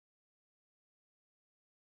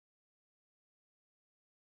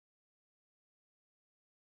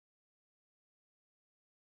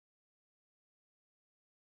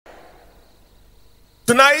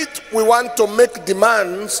Tonight, we want to make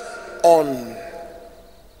demands on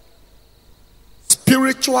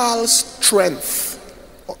spiritual strength,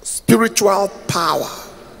 spiritual power,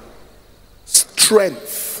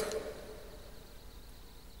 strength,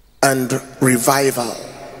 and revival.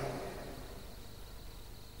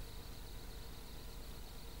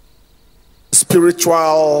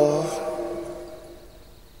 Spiritual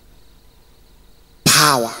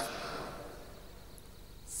power,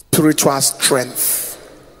 spiritual strength,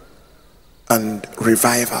 and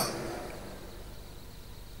revival.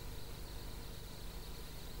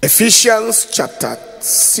 Ephesians chapter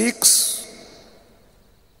 6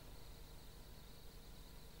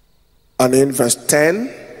 and in verse 10,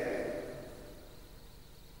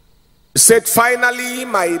 it said, "Finally,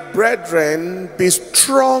 my brethren, be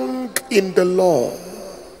strong in the Lord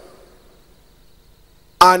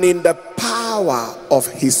and in the power of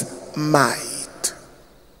his might.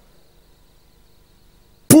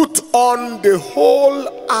 Put on the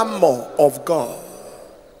whole armor of God,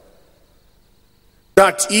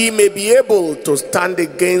 that ye may be able to stand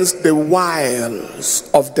against the wiles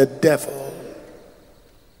of the devil.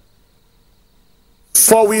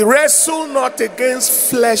 For we wrestle not against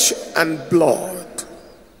flesh and blood,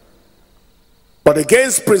 but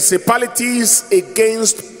against principalities,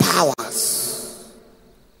 against powers,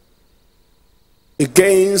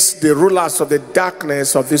 against the rulers of the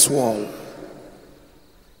darkness of this world,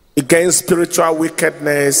 against spiritual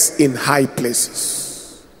wickedness in high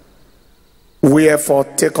places. Wherefore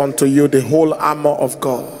take unto you the whole armor of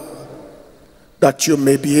God, that you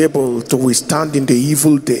may be able to withstand in the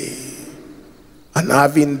evil day, and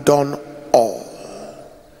having done all,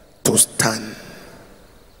 to stand."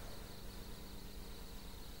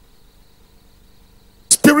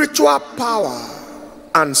 Spiritual power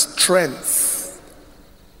and strength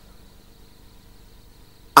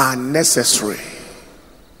are necessary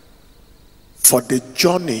for the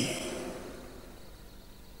journey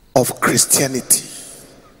of Christianity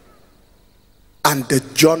and the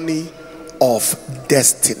journey of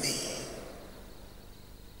destiny.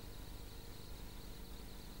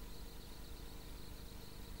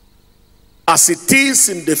 As it is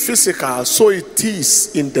in the physical, so it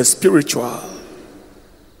is in the spiritual.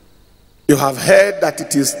 You have heard that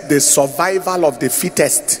it is the survival of the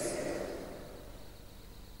fittest,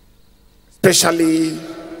 especially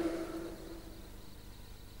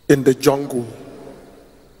in the jungle.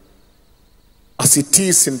 As it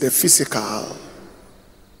is in the physical,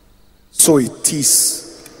 so it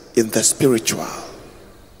is in the spiritual.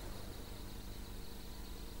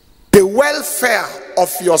 The welfare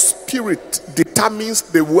of your spirit determines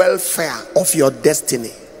the welfare of your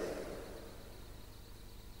destiny.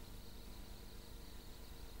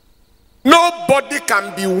 Nobody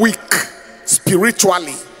can be weak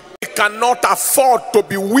spiritually. They cannot afford to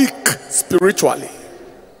be weak spiritually.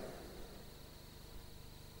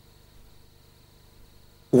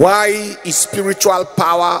 Why is spiritual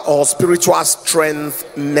power or spiritual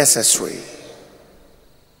strength necessary?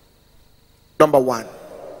 Number one,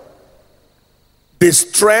 the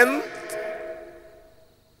strength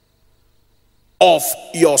of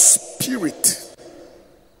your spirit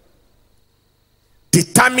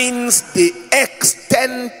determines the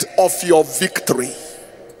extent of your victory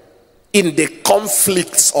in the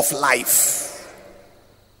conflicts of life.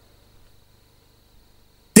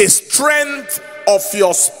 The strength of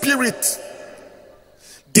your spirit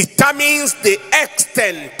determines the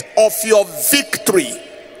extent of your victory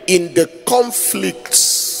in the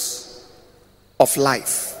conflicts of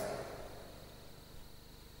life.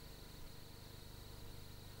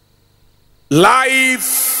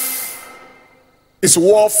 Life is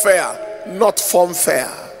warfare, not funfair.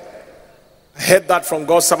 I heard that from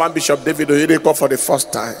God's servant Bishop David Oyedepo for the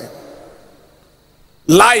first time.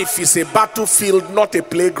 Life is a battlefield, not a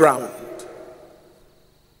playground.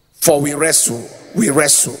 For we wrestle, we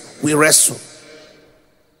wrestle, we wrestle.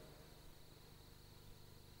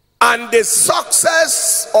 And the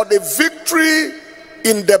success or the victory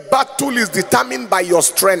in the battle is determined by your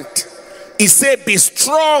strength. He said, "Be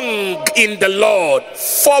strong in the Lord,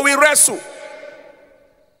 for we wrestle."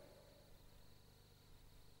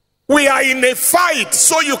 We are in a fight,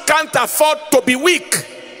 so you can't afford to be weak.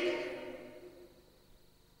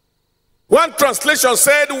 One translation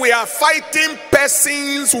said, "We are fighting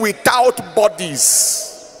persons without bodies."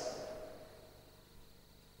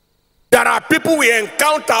 There are people we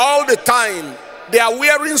encounter all the time. They are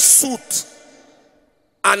wearing suit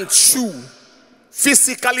and shoe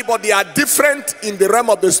physically, but they are different in the realm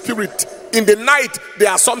of the spirit. In the night, they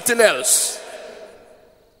are something else.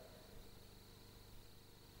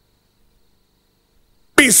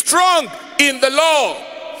 Be strong in the Lord,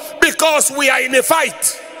 because we are in a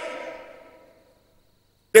fight.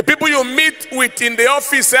 The people you meet with in the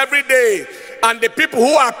office every day and the people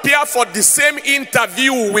who appear for the same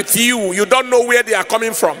interview with you, you don't know where they are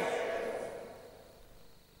coming from.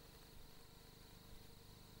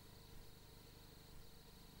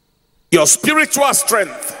 Your spiritual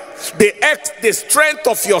strength, the strength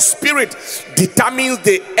of your spirit determines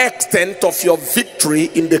the extent of your victory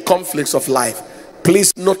in the conflicts of life.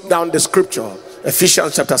 Please note down the scripture,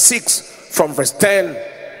 Ephesians chapter 6 from verse 10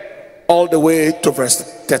 all the way to verse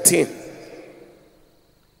 13.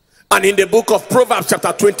 And in the book of Proverbs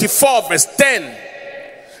chapter 24 verse 10,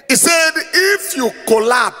 it said, if you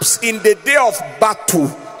collapse in the day of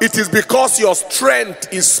battle, it is because your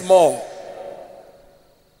strength is small.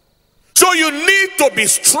 So you need to be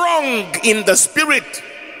strong in the spirit.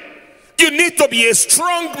 You need to be a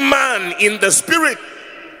strong man in the spirit.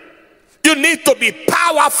 You need to be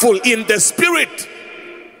powerful in the spirit,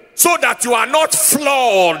 so that you are not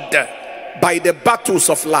flawed by the battles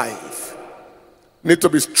of life. You need to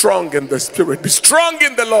be strong in the spirit. Be strong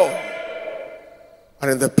in the Lord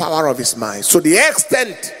and in the power of his mind. So the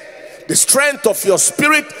extent, the strength of your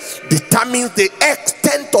spirit determines the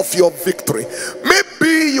extent of your victory.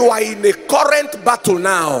 Maybe you are in a current battle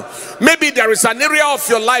now. Maybe there is an area of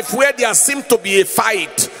your life where there seems to be a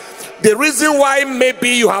fight. The reason why maybe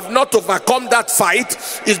you have not overcome that fight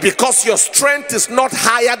is because your strength is not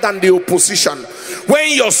higher than the opposition.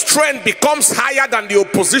 When your strength becomes higher than the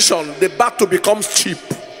opposition, the battle becomes cheap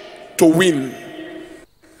to win.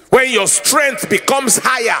 When your strength becomes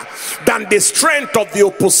higher than the strength of the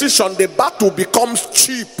opposition, the battle becomes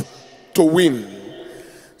cheap to win.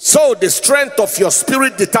 So the strength of your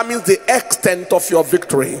spirit determines the extent of your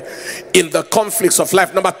victory in the conflicts of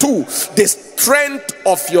life. Number two, the strength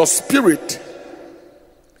of your spirit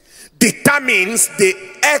determines the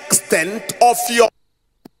extent of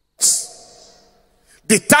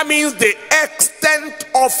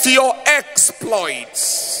your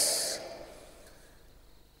exploits.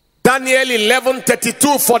 Daniel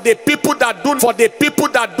 11:32, for the people that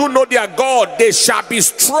do know their God, they shall be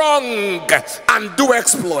strong and do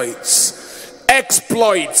exploits.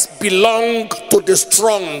 Exploits belong to the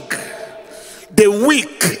strong. The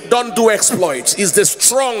weak don't do exploits. It's the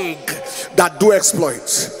strong that do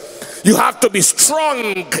exploits. You have to be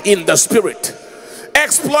strong in the spirit.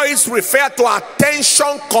 Exploits refer to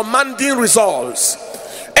attention commanding results.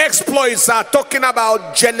 Exploits are talking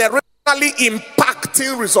about generationally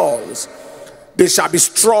impacting results. They shall be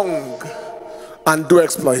strong and do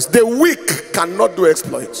exploits. The weak cannot do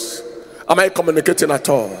exploits. Am I communicating at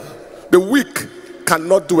all? The weak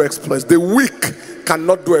cannot do exploits. The weak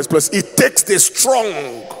cannot do exploits. It takes the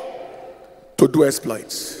strong to do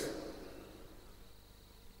exploits.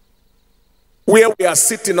 Where we are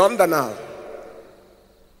sitting under now,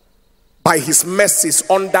 by his mercies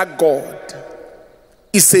under God,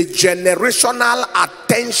 is a generational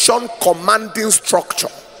attention commanding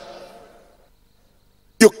structure.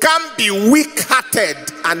 You can't be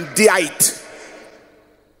weak-hearted and dare it.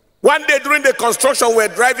 One day during the construction, we were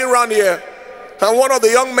driving around here, and one of the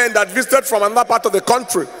young men that visited from another part of the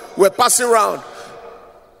country were passing around.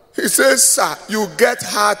 He says, sir, you get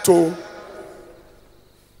hurt to.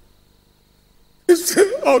 He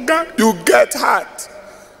said, oh God, you get hurt.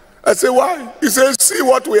 I said, why? He says, see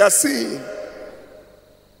what we are seeing.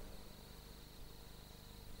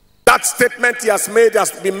 That statement he has made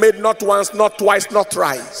has been made not once, not twice, not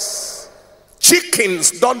thrice.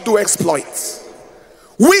 Chickens don't do exploits.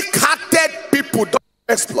 Weak-hearted people don't do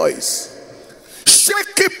exploits.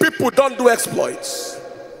 Shaky people don't do exploits.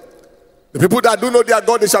 The people that do know their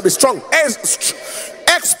God, they shall be strong.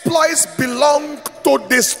 Exploits belong to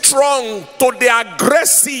the strong, to the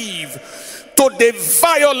aggressive, to the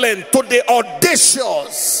violent, to the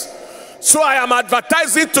audacious. So I am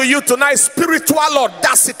advertising to you tonight spiritual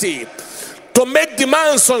audacity to make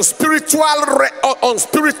demands on spiritual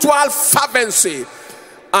fervency,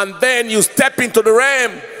 and then you step into the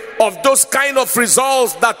realm of those kind of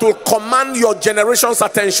results that will command your generation's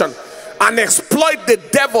attention and exploit the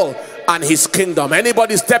devil and his kingdom.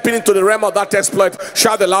 Anybody stepping into the realm of that exploit,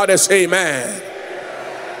 shout the loudest amen.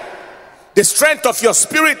 The strength of your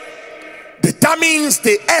spirit determines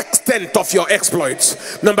the extent of your exploits.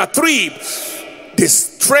 Number three, the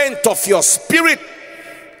strength of your spirit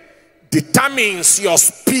determines your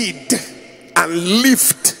speed and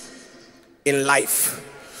lift in life.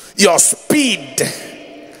 Your speed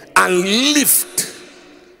and lift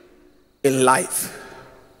in life.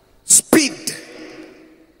 Speed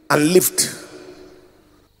and lift.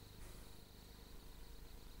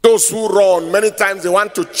 Those who run, many times they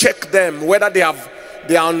want to check them whether they have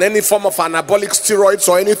they are on any form of anabolic steroids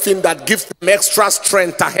or anything that gives them extra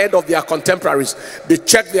strength ahead of their contemporaries, they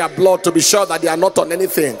check their blood to be sure that they are not on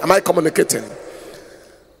anything. Am I communicating?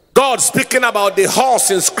 God speaking about the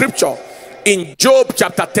horse in scripture in Job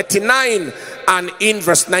chapter 39 and in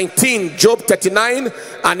verse 19. Job 39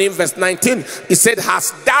 and in verse 19, he said,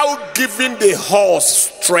 hast thou given the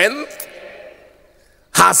horse strength?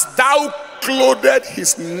 Hast thou clothed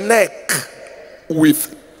his neck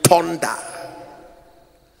with thunder?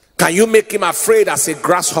 Can you make him afraid as a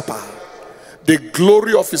grasshopper? The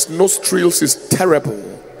glory of his nostrils is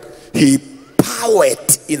terrible. He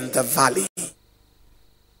powereth in the valley.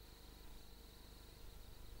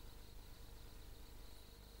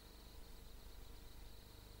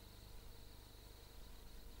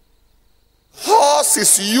 Horse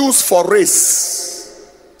is used for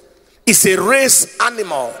race. It's a race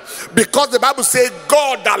animal because the Bible says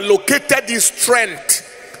God allocated his strength.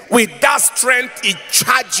 With that strength he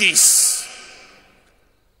charges.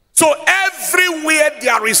 So everywhere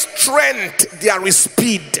there is strength, there is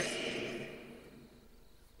speed.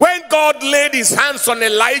 When God laid his hands on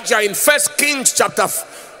Elijah in 1 Kings chapter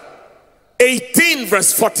 18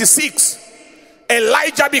 verse 46,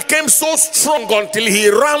 Elijah became so strong until he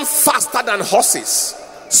ran faster than horses.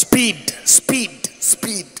 Speed, speed,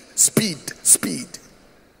 speed, speed, speed.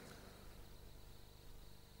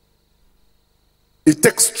 It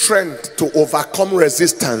takes strength to overcome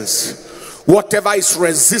resistance. Whatever is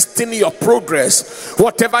resisting your progress,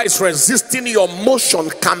 whatever is resisting your motion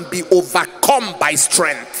can be overcome by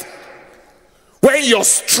strength. When your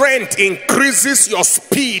strength increases, your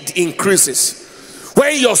speed increases.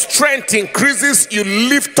 When your strength increases, you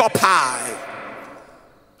lift up high.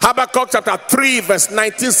 Habakkuk chapter 3 verse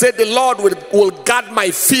 19 said, the Lord will guard my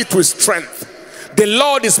feet with strength. The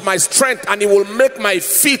Lord is my strength, and he will make my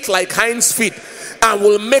feet like hinds feet, and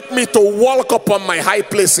will make me to walk upon my high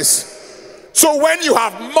places. So when you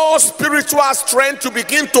have more spiritual strength, you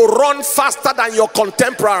begin to run faster than your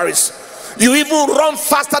contemporaries. You even run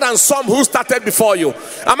faster than some who started before you.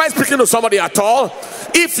 Am I speaking to somebody at all?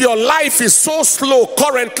 If your life is so slow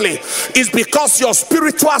currently, it's because your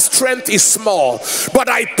spiritual strength is small. But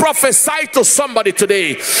I prophesy to somebody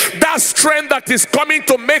today, that strength that is coming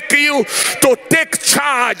to make you to take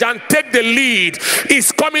charge and take the lead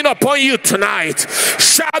is coming upon you tonight.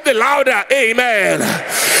 Shout the louder, amen.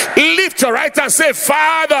 Lift your right hand and say,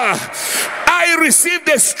 Father, I receive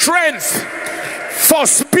the strength for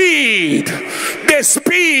speed, the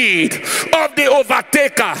speed of the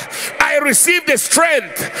overtaker. I receive the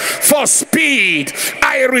strength for speed.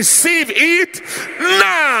 I receive it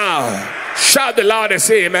now. Shout the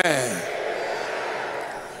loudest, amen.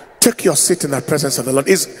 Take your seat in the presence of the Lord.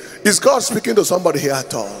 Is God speaking to somebody here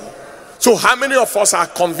at all? So how many of us are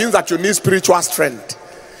convinced that you need spiritual strength?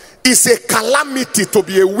 It's a calamity to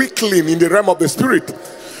be a weakling in the realm of the spirit.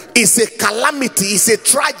 It's a calamity, it's a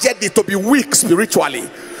tragedy to be weak spiritually.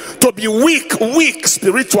 To be weak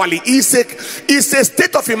spiritually is a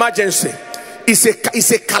state of emergency.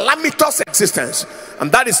 It's a calamitous existence,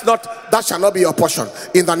 and that shall not be your portion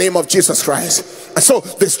in the name of Jesus Christ. And so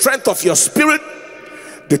the strength of your spirit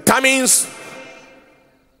determines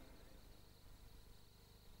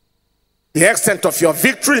the extent of your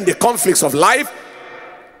victory in the conflicts of life.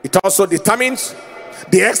 It also determines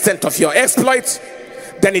the extent of your exploits.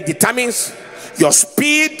 Then it determines your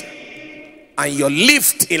speed and your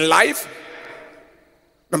lift in life.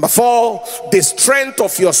 Number 4, the strength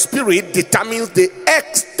of your spirit determines the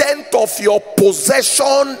extent of your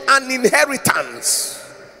possession and inheritance.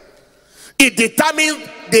 It determines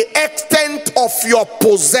the extent of your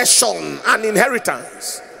possession and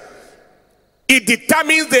inheritance. It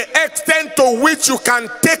determines the extent to which you can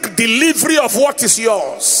take delivery of what is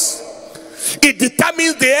yours. It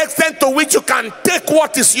determines the extent to which you can take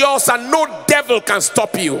what is yours and no devil can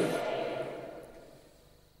stop you.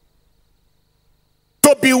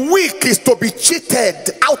 To be weak is to be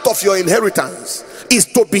cheated out of your inheritance. Is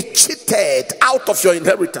to be cheated out of your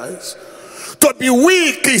inheritance. To be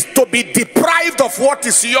weak is to be deprived of what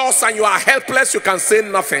is yours and you are helpless. You can say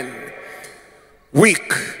nothing.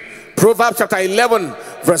 Weak. Proverbs chapter 11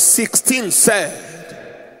 verse 16 said,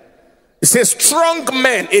 it says, strong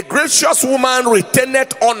men, a gracious woman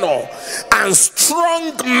retaineth honor, and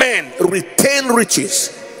strong men retain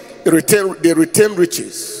riches. They retain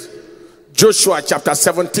riches. Joshua chapter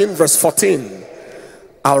 17 verse 14.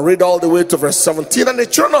 I'll read all the way to verse 17. And the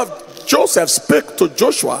children of Joseph spake to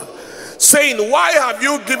Joshua, saying, why have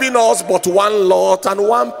you given us but one lot and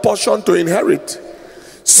one portion to inherit?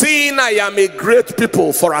 Seeing I am a great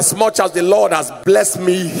people, for as much as the Lord has blessed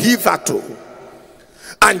me hitherto.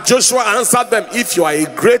 And Joshua answered them, if you are a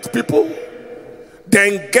great people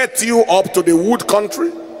Then get you up to the wood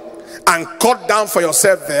country and cut down for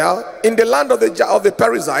yourself there in the land of the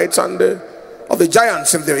Perizzites and of the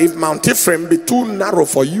giants. If Mount Ephraim be too narrow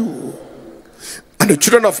for you. And the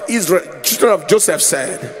children of Israel, children of Joseph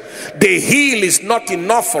said, the hill is not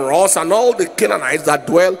enough for us, and all the Canaanites that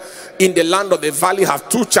dwell in the land of the valley have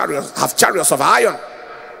chariots of iron.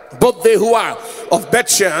 Both they who are of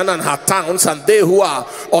Bethshean and her towns, and they who are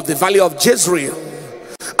of the valley of Jezreel.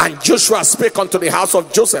 And Joshua spake unto the house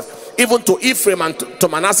of Joseph, even to Ephraim and to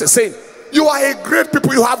Manasseh, saying, you are a great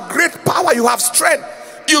people, you have great power, you have strength.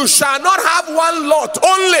 You shall not have one lot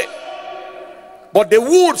only, but the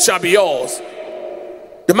wood shall be yours.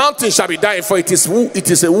 The mountain shall be thine, for it is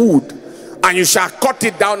a wood, and you shall cut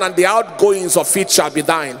it down, and the outgoings of it shall be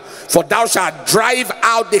thine. For thou shalt drive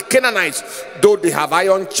out the Canaanites, though they have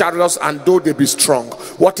iron chariots, and though they be strong.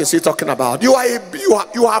 What is he talking about? You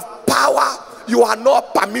have power. You are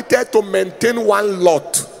not permitted to maintain one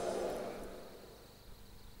lot.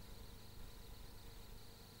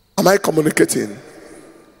 Am I communicating?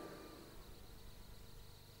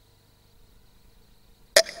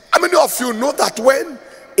 How many of you know that when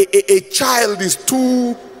a child is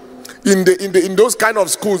too in those kind of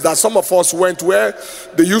schools that some of us went, where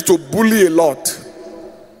they used to bully a lot,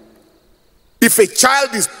 if a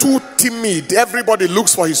child is too timid, everybody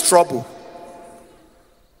looks for his trouble.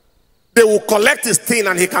 They will collect his thing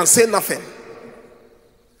and he can say nothing.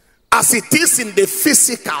 As it is in the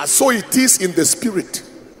physical, so it is in the spirit.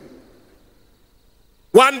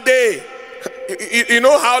 One day, you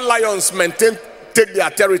know how lions take their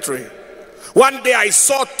territory. One day I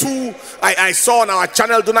saw I saw on our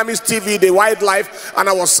channel Dunamis TV, the wildlife, and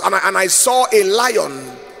I saw a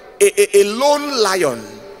lion, a lone lion,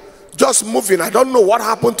 just moving. I don't know what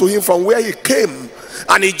happened to him from where he came,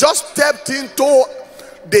 and he just stepped into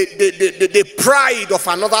the pride of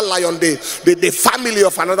another lion, the family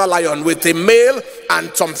of another lion, with a male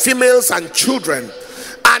and some females and children,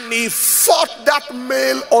 and he fought that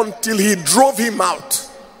male until he drove him out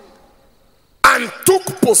and took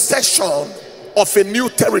possession of a new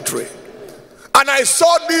territory. And I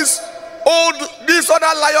saw this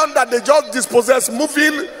other lion that they just dispossessed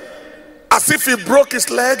moving as if he broke his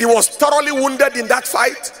leg. He was thoroughly wounded in that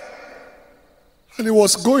fight, and he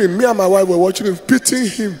was going. Me and my wife were watching him, pitying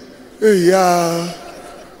him. Hey, yeah,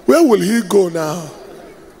 where will he go now?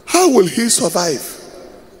 How will he survive?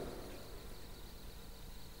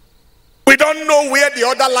 We don't know where the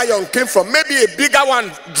other lion came from. Maybe a bigger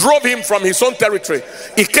one drove him from his own territory.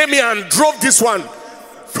 He came here and drove this one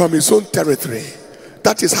from his own territory.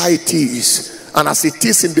 That is how it is. And as it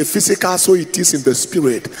is in the physical, so it is in the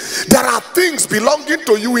spirit. There are things belonging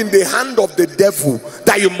to you in the hand of the devil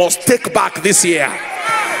that you must take back this year.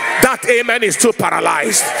 That amen is too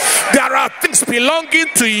paralyzed. There are things belonging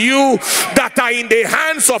to you that are in the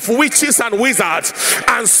hands of witches and wizards,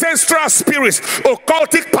 ancestral spirits,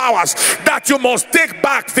 occultic powers, that you must take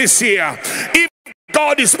back this year. If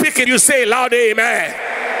God is speaking, you say loud amen.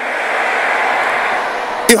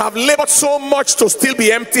 You have labored so much to still be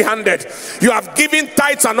empty-handed. You have given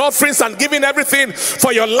tithes and offerings and given everything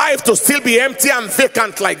for your life to still be empty and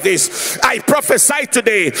vacant like this. I prophesy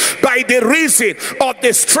today, by the reason of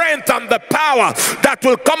the strength and the power that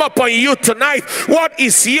will come upon you tonight, what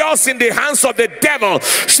is yours in the hands of the devil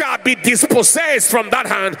shall be dispossessed from that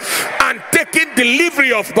hand and taken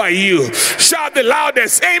delivery of by you. Shout the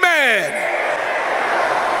loudest amen.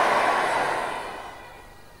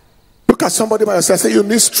 Look at somebody by yourself, say, you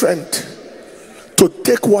need strength to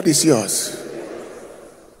take what is yours.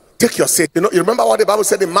 Take your seat. You remember what the Bible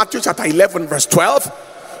said in Matthew chapter 11 verse 12?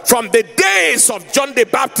 From the days of John the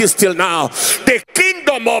Baptist till now, the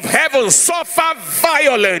kingdom of heaven suffer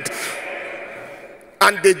violent,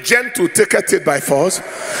 and the gentle taketh it by force.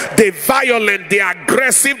 The violent, the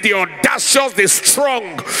aggressive, the audacious, the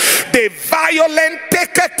strong, the violent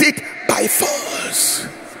taketh it by force.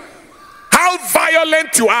 How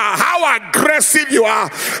violent you are, how aggressive you are,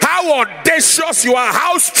 how audacious you are,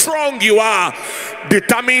 how strong you are,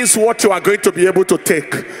 determines what you are going to be able to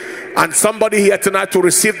take. And somebody here tonight to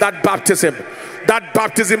receive that baptism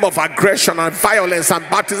of aggression and violence, and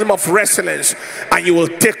baptism of resilience, and you will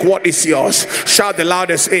take what is yours. Shout the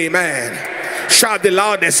loudest amen. Shout the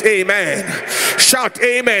loudest amen. Shout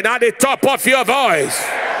amen at the top of your voice.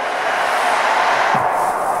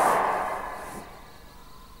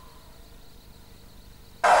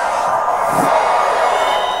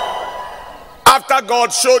 After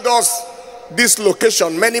God showed us this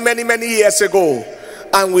location many years ago,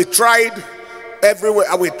 and we tried everywhere,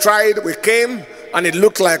 we came, and it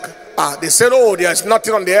looked like they said, oh, there's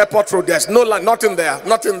nothing on the airport road, there's nothing there.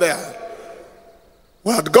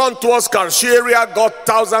 We had gone towards Karsheria, got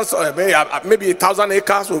thousands, maybe 1,000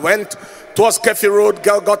 acres. We went towards Kefi Road,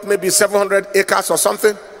 got maybe 700 acres or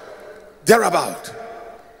something, thereabout.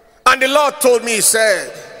 And the Lord told me, he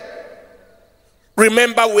said,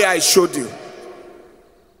 remember where I showed you.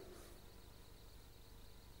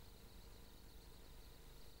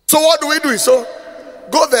 So what do? So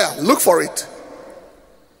go there, look for it.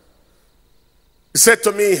 He said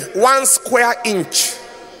to me, 1 square inch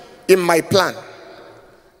in my plan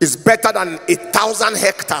is better than 1,000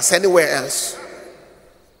 hectares anywhere else.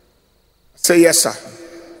 Say yes, sir.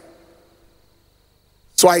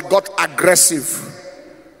 So I got aggressive.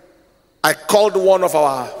 I called one of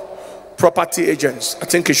our property agents. I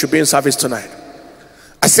think he should be in service tonight.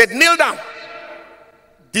 I said, kneel down.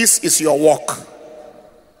 This is your work.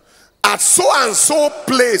 At so and so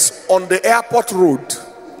place on the airport road,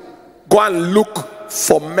 go and look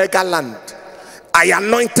for mega land. I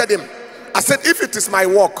anointed him. I said, if it is my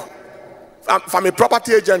work, if I'm a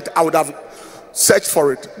property agent, I would have searched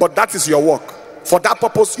for it. But that is your work. For that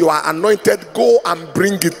purpose, you are anointed. Go and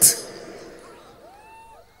bring it.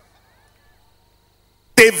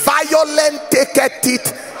 The violent taketh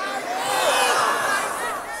it.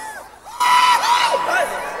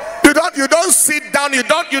 You don't sit down. You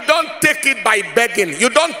don't take it by begging. You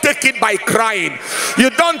don't take it by crying. You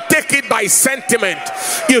don't take it by sentiment.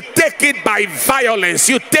 You take it by violence.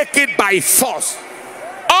 You take it by force.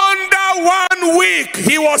 Under 1 week,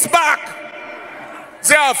 he was back.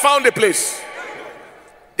 Say, I found a place.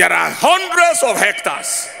 There are hundreds of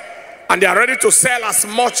hectares, and they are ready to sell as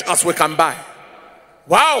much as we can buy.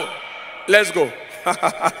 Wow, let's go.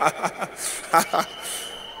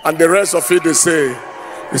 And the rest of it, they say,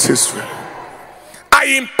 this is true. I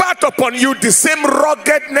impart upon you the same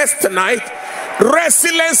ruggedness tonight,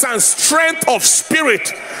 resilience and strength of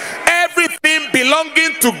spirit. Everything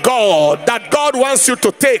belonging to God that God wants you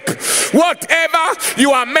to take, whatever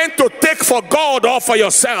you are meant to take for God or for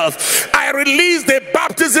yourself, I release the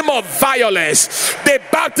baptism of violence, the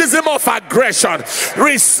baptism of aggression.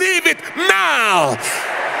 Receive it now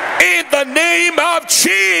in the name of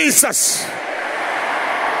Jesus.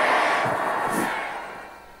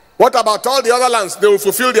 What about all the other lands? They will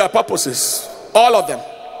fulfill their purposes. All of them.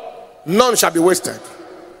 None shall be wasted.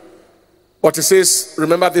 But it says,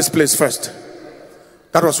 remember this place first.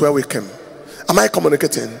 That was where we came. Am I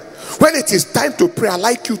communicating? When it is time to pray, I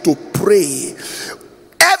like you to pray.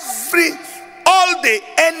 All the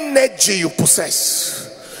energy you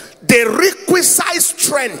possess, the requisite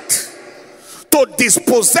strength to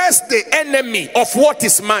dispossess the enemy of what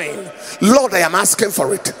is mine. Lord, I am asking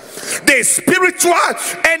for it. The spiritual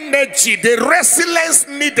energy, the resilience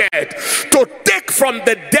needed to take from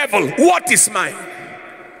the devil what is mine.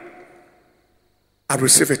 I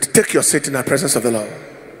receive it. Take your seat in the presence of the Lord.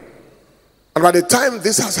 And by the time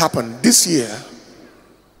this has happened this year,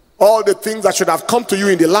 all the things that should have come to you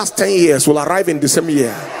in the last 10 years will arrive in the same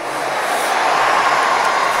year.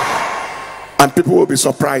 And people will be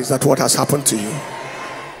surprised at what has happened to you.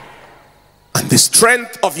 And the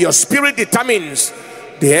strength of your spirit determines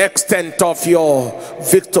the extent of your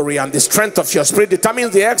victory, and the strength of your spirit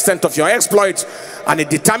determines the extent of your exploits, and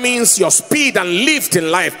it determines your speed and lift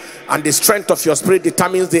in life, and the strength of your spirit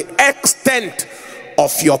determines the extent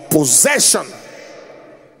of your possession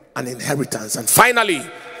and inheritance. And finally,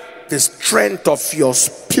 the strength of your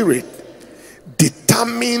spirit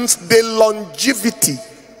determines the longevity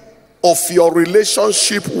of your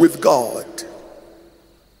relationship with God.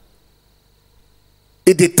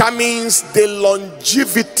 It determines the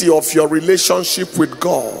longevity of your relationship with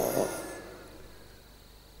God.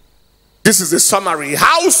 This is the summary.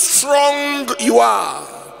 How strong you are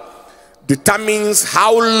determines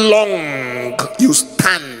how long you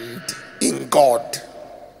stand in God.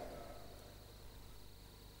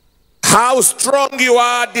 How strong you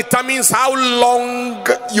are determines how long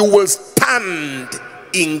you will stand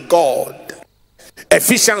in God.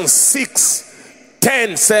 Ephesians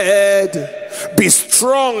 6:10 said, be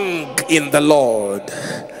strong in the Lord.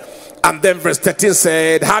 And then verse 13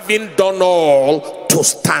 said, having done all, to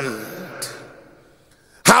stand.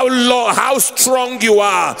 How strong you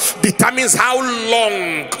are determines how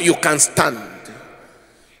long you can stand.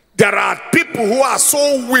 There are people who are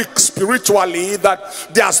so weak spiritually that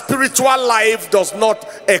their spiritual life does not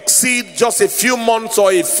exceed just a few months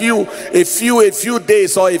or a few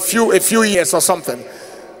days or a few years or something.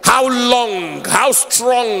 How long, how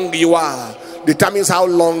strong you are determines how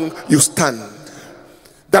long you stand.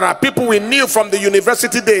 There are people we knew from the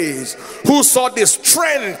university days who saw the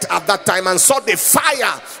strength at that time and saw the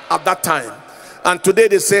fire at that time. And today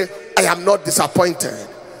they say, I am not disappointed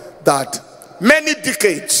that many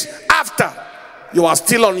decades after you are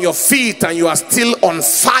still on your feet and you are still on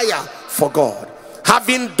fire for God,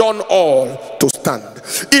 having done all to stand.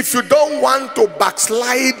 If you don't want to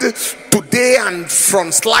backslide today and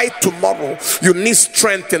front slide tomorrow, you need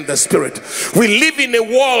strength in the spirit. We live in a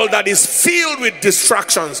world that is filled with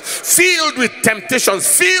distractions, filled with temptations,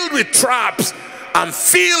 filled with traps, and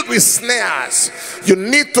filled with snares. You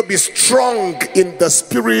need to be strong in the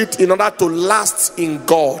spirit in order to last in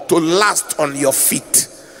God, to last on your feet.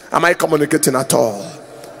 Am I communicating at all?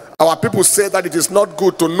 Our people say that it is not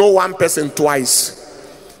good to know one person twice.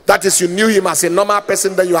 That is, you knew him as a normal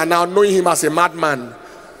person, then you are now knowing him as a madman.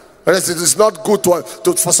 It is not good for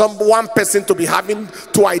one person to be having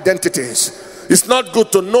two identities. It's not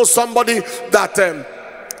good to know somebody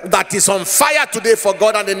that is on fire today for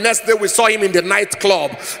God, and the next day we saw him in the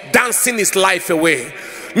nightclub dancing his life away.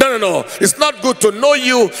 No. It's not good to know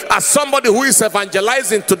you as somebody who is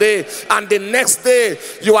evangelizing today, and the next day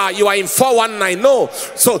you are in 419. No.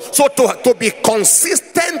 So to be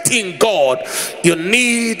consistent in God, you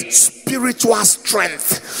need spiritual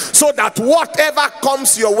strength, so that whatever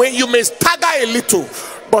comes your way, you may stagger a little,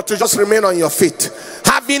 but you just remain on your feet.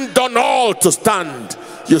 Having done all to stand,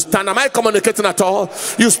 you stand. Am I communicating at all?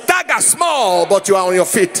 You stagger small, but you are on your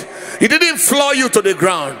feet. He didn't floor you to the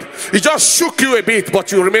ground. He just shook you a bit,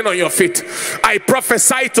 but you remain on your feet. I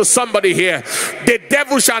prophesy to somebody here, the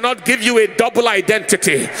devil shall not give you a double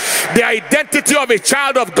identity. The identity of a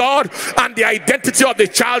child of God and the identity of the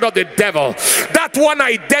child of the devil. That one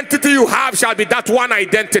identity you have shall be that one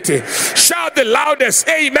identity. Shout the loudest,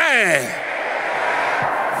 amen.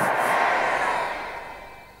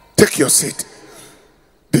 Take your seat.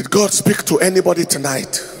 Did God speak to anybody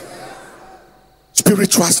tonight?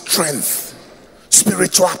 Spiritual strength,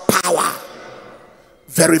 spiritual power,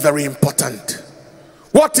 very, very important.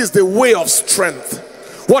 What is the way of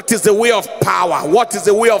strength? What is the way of power? What is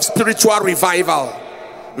the way of spiritual revival?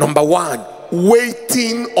 Number one,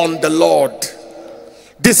 waiting on the Lord.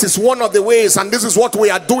 This is one of the ways, and this is what we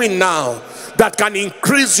are doing now, that can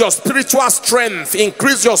increase your spiritual strength,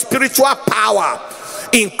 increase your spiritual power,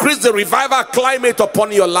 increase the revival climate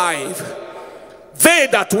upon your life. They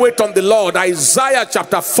that wait on the Lord, Isaiah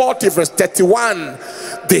chapter 40 verse 31,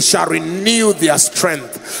 they shall renew their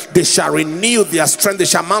strength. They shall renew their strength. They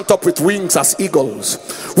shall mount up with wings as eagles.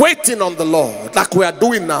 Waiting on the Lord, like we are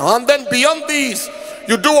doing now. And then beyond this,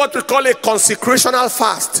 you do what we call a consecrational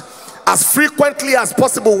fast, as frequently as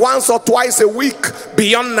possible, once or twice a week.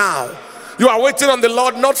 Beyond now, you are waiting on the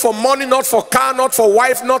Lord, not for money, not for car, not for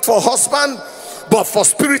wife, not for husband, but for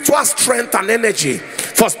spiritual strength and energy,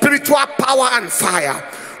 for spiritual power and fire.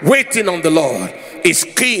 Waiting on the Lord is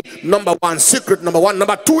key. Number one, secret number one.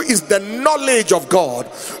 Number two is the knowledge of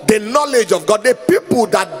God. The knowledge of God. The people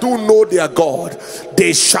that do know their God,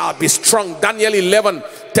 they shall be strong. Daniel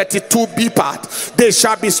 11:32b part. They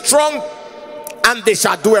shall be strong and they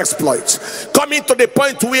shall do exploits. Coming to the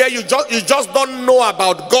point where you just don't know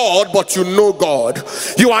about God, but you know God.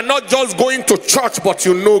 You are not just going to church, but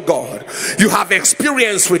you know God. You have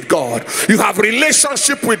experience with God. You have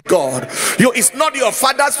relationship with God. It's not your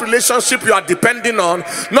father's relationship you are depending on,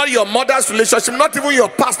 not your mother's relationship, not even your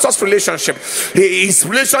pastor's relationship. His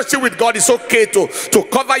relationship with God is okay to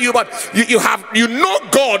cover you, but you know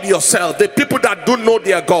God yourself. The people that do know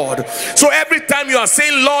their God. So every time you are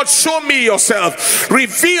saying, Lord, show me yourself,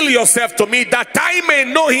 reveal yourself to me, that I may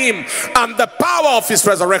know him and the power of his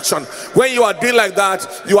resurrection. When you are doing like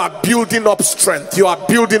that, you are building up strength. You are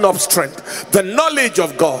building up strength. The knowledge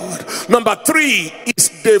of God. Number three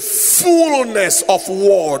is the fullness of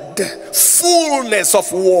word. Fullness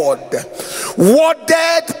of word.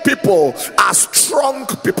 Worded people are strong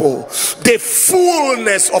people. The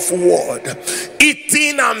fullness of word.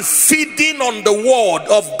 Eating and feeding on the word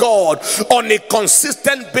of God on a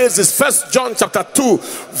consistent basis. 1 John chapter 2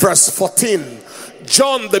 verse 14.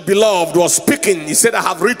 John the beloved was speaking. He said, I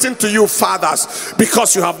have written to you, fathers,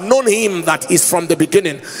 because you have known him that is from the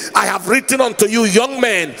beginning. I have written unto you, young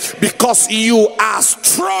men, because you are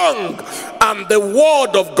strong and the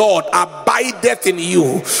word of God abideth in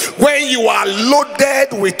you. When you are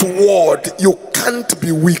loaded with word, you can't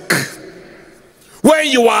be weak. When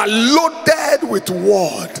you are loaded with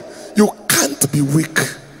word, you can't be weak.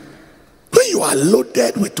 When you are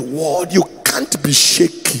loaded with word, you can't be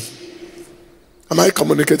shaky. Am I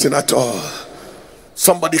communicating at all?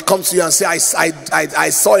 Somebody comes to you and says, I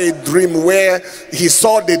saw a dream where he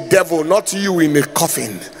saw the devil, not you, in a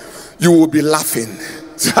coffin. You will be laughing.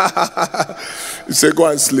 You say, go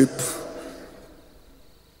and sleep.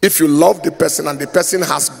 If you love the person and the person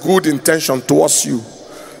has good intention towards you,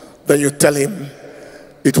 then you tell him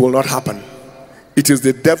it will not happen. It is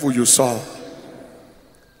the devil you saw.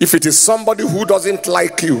 If it is somebody who doesn't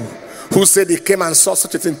like you, who said he came and saw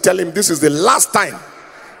such a thing, tell him this is the last time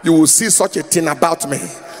you will see such a thing about me.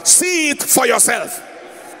 See it for yourself.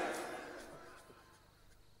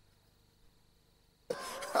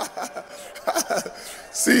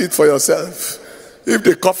 See it for yourself. If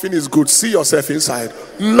the coffin is good, see yourself inside.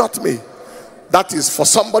 Not me. That is for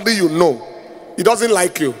somebody you know. He doesn't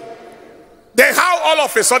like you. Then how all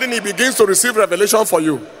of a sudden he begins to receive revelation for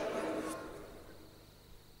you?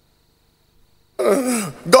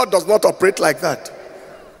 God does not operate like that.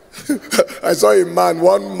 I saw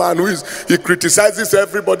one man he criticizes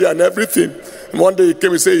everybody and everything. And one day he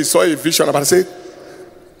came and said he saw a vision. But I said,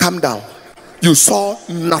 calm down. You saw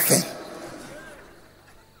nothing.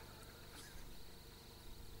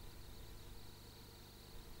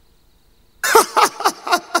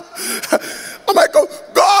 I'm like,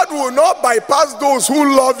 God will not bypass those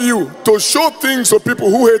who love you to show things to people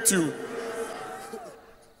who hate you.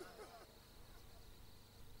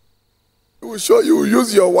 He will show you,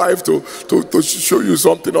 use your wife to show you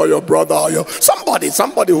something, or your brother, or somebody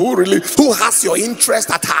who has your interest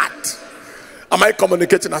at heart. Am I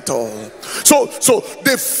communicating at all? So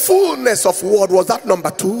the fullness of word, was that number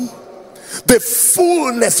 2? The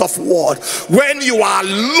fullness of word. When you are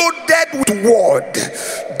loaded with word,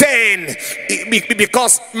 then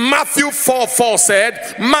because Matthew 4:4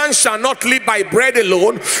 said, man shall not live by bread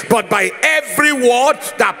alone, but by every word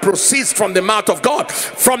that proceeds from the mouth of God.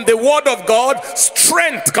 From the word of God,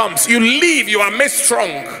 strength comes. You live, you are made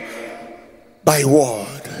strong by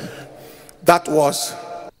word. That was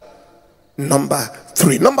number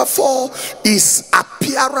 3. Number 4 is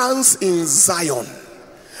appearance in Zion.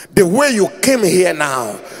 The way you came here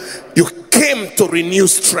now, you came to renew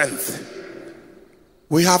strength.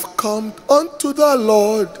 We have come unto the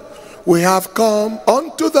Lord. We have come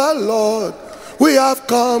unto the Lord. We have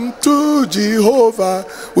come to Jehovah.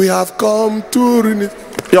 We have come to renew.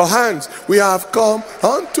 Your hands. We have come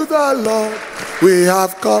unto the Lord. We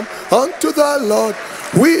have come unto the Lord.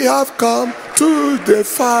 We have come to the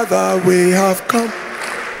Father. We have come.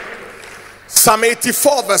 Psalm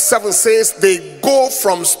 84 verse 7 says, they go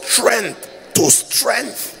from strength to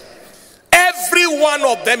strength. Every one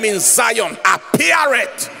of them in Zion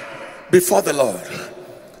appeareth before the Lord.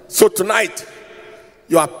 So tonight,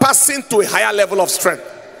 you are passing to a higher level of strength.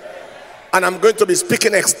 And I'm going to be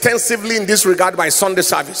speaking extensively in this regard by Sunday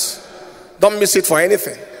service. Don't miss it for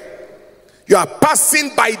anything. You are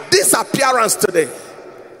passing by this appearance today.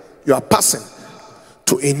 You are passing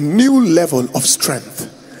to a new level of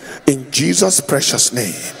strength. In Jesus' precious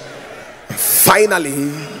name.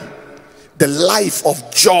 Finally, the life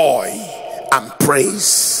of joy and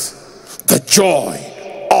praise. The joy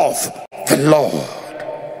of the Lord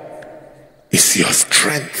is your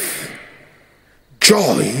strength.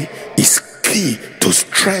 Joy is key to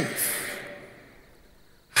strength.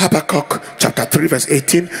 Habakkuk chapter 3 verse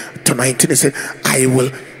 18 to 19, it said, I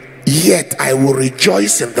will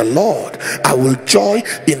rejoice in the Lord. I will joy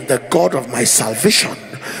in the God of my salvation.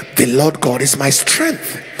 The Lord God is my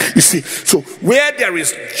strength. You see, so where there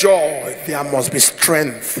is joy, there must be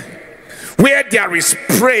strength. Where there is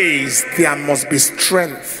praise, there must be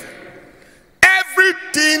strength.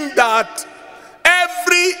 Everything that,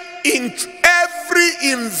 every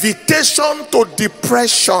invitation to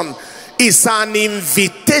depression is an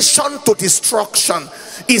invitation to destruction.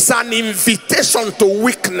 Is an invitation to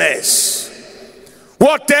weakness.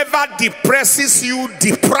 Whatever depresses you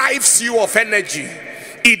deprives you of energy.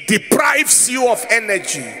 It deprives you of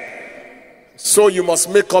energy. So you must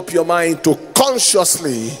make up your mind to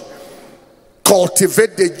consciously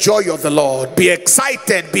cultivate the joy of the Lord. Be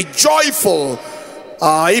excited, be joyful.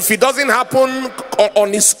 If it doesn't happen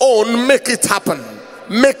on its own, make it happen.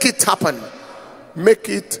 Make it happen. Make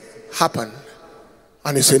it happen.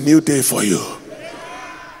 And it's a new day for you.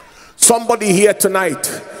 Somebody here tonight,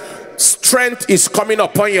 strength is coming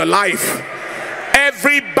upon your life.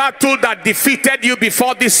 Every battle that defeated you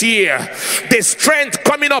before this year, the strength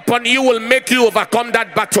coming upon you will make you overcome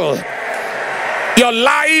that battle. Your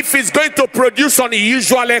life is going to produce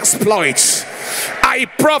unusual exploits. I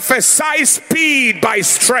prophesy speed by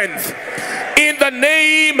strength. In the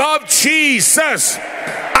name of Jesus,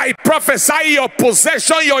 I prophesy your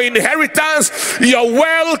possession, your inheritance, your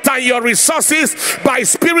wealth and your resources by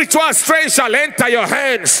spiritual strength shall enter your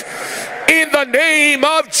hands. In the name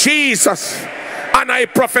of Jesus, And I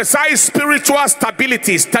prophesy spiritual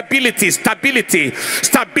stability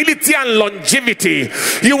and longevity.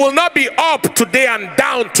 You will not be up today and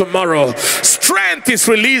down tomorrow. Strength is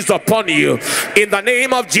released upon you in the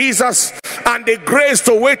name of Jesus. And the grace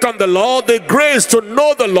to wait on the Lord, the grace to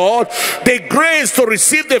know the Lord, the grace to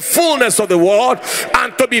receive the fullness of the word,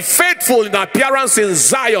 and to be faithful in appearance in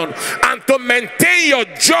Zion, and to maintain your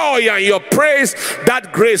joy and your praise.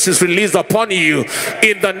 That grace is released upon you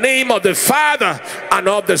in the name of the Father and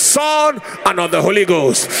of the Son and of the Holy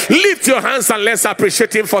Ghost. Lift your hands and let's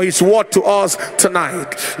appreciate him for his word to us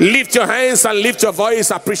tonight. Lift your hands and lift your voice,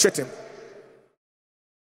 appreciate him.